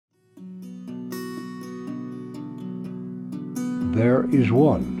There is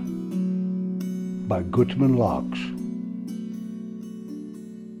One by Gutman Locks.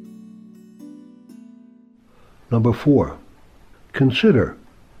 Number 4. Consider.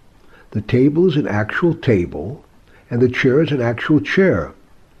 The table is an actual table, and the chair is an actual chair.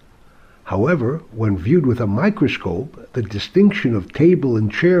 However, when viewed with a microscope, the distinction of table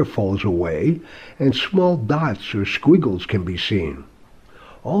and chair falls away, and small dots or squiggles can be seen.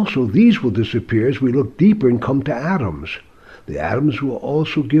 Also, these will disappear as we look deeper and come to atoms. The atoms will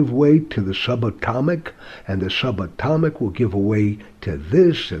also give way to the subatomic, and the subatomic will give way to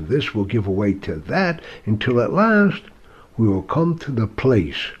this, and this will give way to that, until at last we will come to the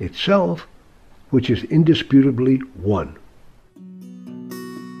place itself, which is indisputably one.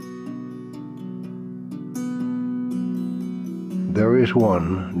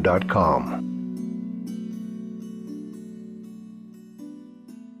 Thereisone.com